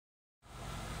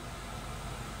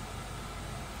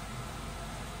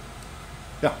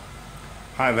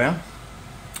Hi there.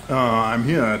 I'm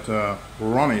here at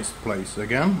Ronny's place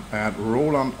again at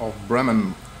Roland of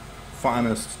Bremen,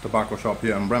 finest tobacco shop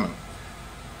here in Bremen.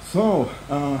 So,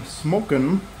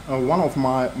 smoking one of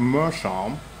my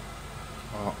Meerschaum.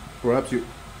 Perhaps you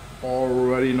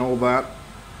already know that.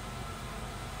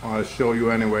 I'll show you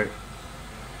anyway.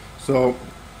 So,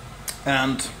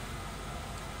 and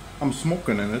I'm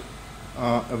smoking in it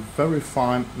a very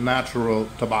fine natural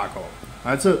tobacco.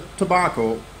 It's a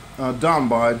tobacco done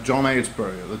by John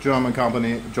Aylesbury, the German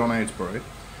company John Aylesbury.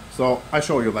 So I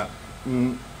show you that.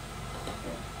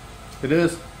 It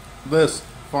is this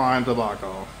fine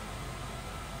tobacco.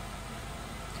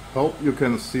 Hope you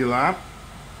can see that.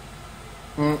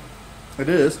 It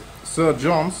is Sir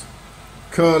John's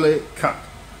Curly Cut.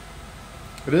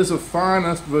 It is the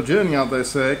finest Virginia, they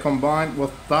say, combined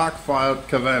with dark-fired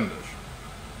Cavendish.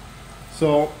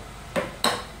 So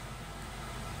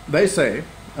they say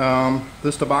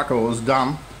this tobacco is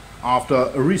done after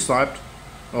a recipe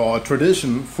or a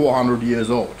tradition 400 years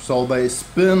old. So they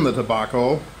spin the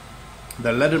tobacco,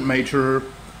 they let it mature,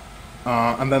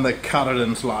 and then they cut it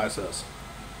in slices.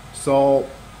 So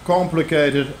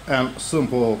complicated and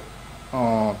simple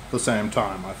at the same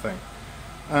time, I think.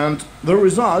 And the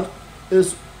result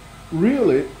is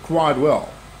really quite well.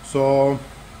 So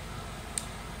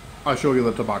I'll show you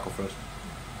the tobacco first,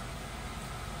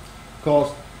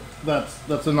 because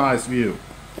that's a nice view.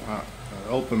 I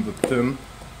open the tin.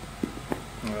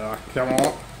 Come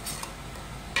on.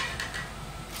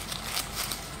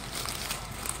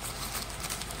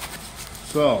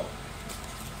 So,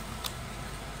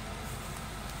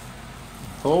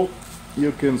 hope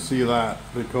you can see that,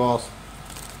 because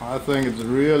I think it's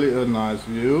really a nice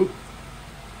view.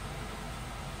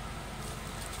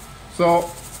 So,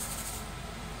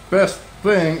 best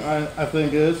thing I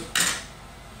think is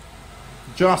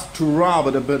just to rub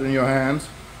it a bit in your hands,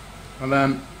 and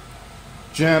then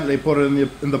gently put it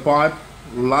in the pipe,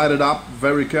 light it up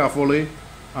very carefully,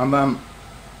 and then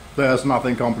there's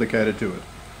nothing complicated to it.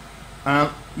 And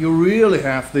you really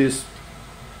have these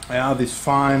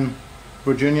fine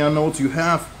Virginia notes. You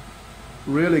have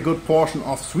really good portion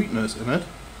of sweetness in it,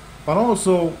 but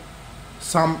also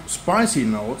some spicy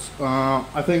notes.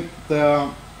 I think they're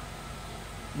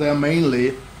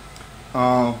mainly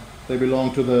they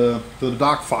belong to the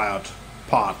dark-fired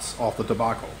parts of the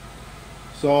tobacco.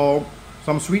 So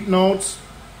some sweet notes,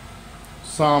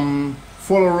 some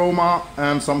full aroma,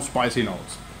 and some spicy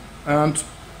notes. And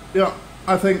yeah,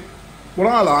 I think what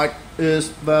I like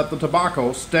is that the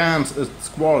tobacco stands its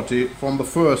quality from the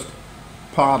first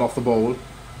part of the bowl.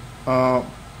 I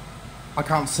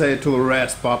can't say to the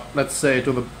rest, but let's say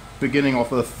to the beginning of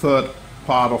the third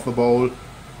part of the bowl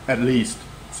at least.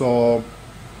 So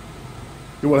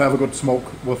you will have a good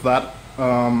smoke with that,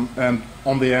 and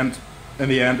in the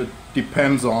end it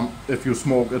depends on if you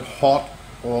smoke it hot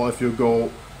or if you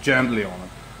go gently on it.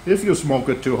 If you smoke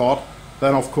it too hot,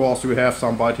 then of course you have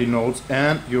some bitey notes,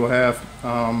 and you have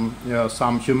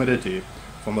some humidity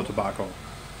from the tobacco.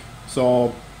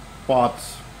 So, but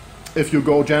if you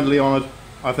go gently on it,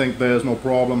 I think there's no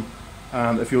problem,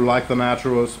 and if you like the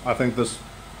naturals, I think this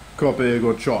could be a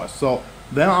good choice. So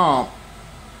there are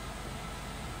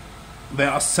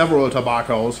several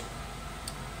tobaccos,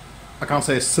 I can't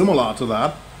say similar to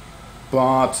that,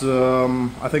 but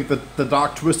I think that the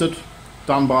Dark Twisted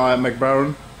done by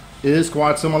McBaron is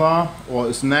quite similar, or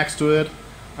is next to it.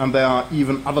 And there are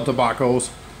even other tobaccos,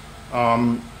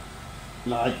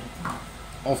 like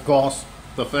of course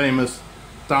the famous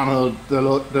Dunhill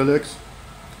Deluxe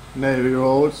Navy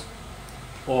Rolls,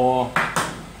 or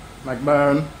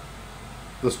McBaron,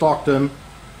 the Stockton.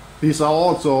 These are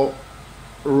also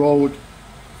rolled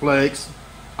flakes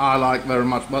I like very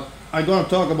much, but I'm gonna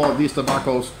talk about these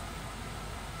tobaccos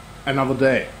another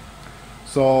day.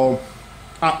 So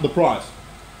the price.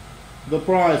 The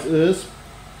price is,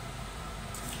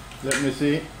 let me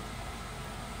see,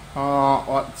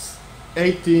 it's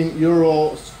 18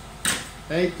 euros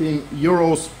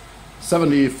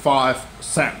 75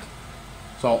 cents.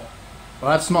 So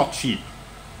that's not cheap,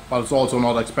 but it's also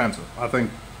not expensive. I think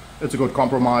it's a good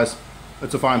compromise.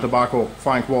 It's a fine tobacco,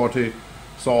 fine quality,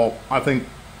 so I think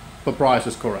the price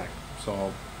is correct.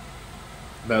 So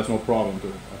there's no problem to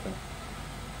it, I think.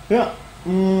 Yeah.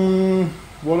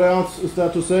 What else is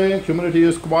there to say? Humidity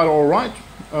is quite alright.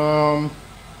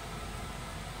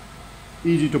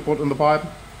 Easy to put in the pipe.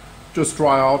 Just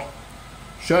try out.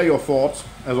 Share your thoughts,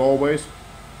 as always.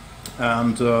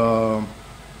 And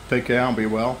take care and be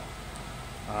well.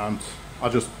 And I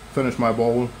just finished my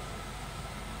bowl.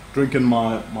 Drinking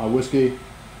my whiskey.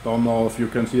 Don't know if you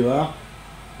can see that.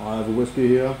 I have a whiskey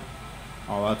here.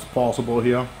 Oh, that's possible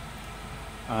here.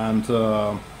 And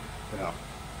yeah,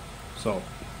 so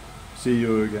see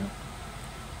you again.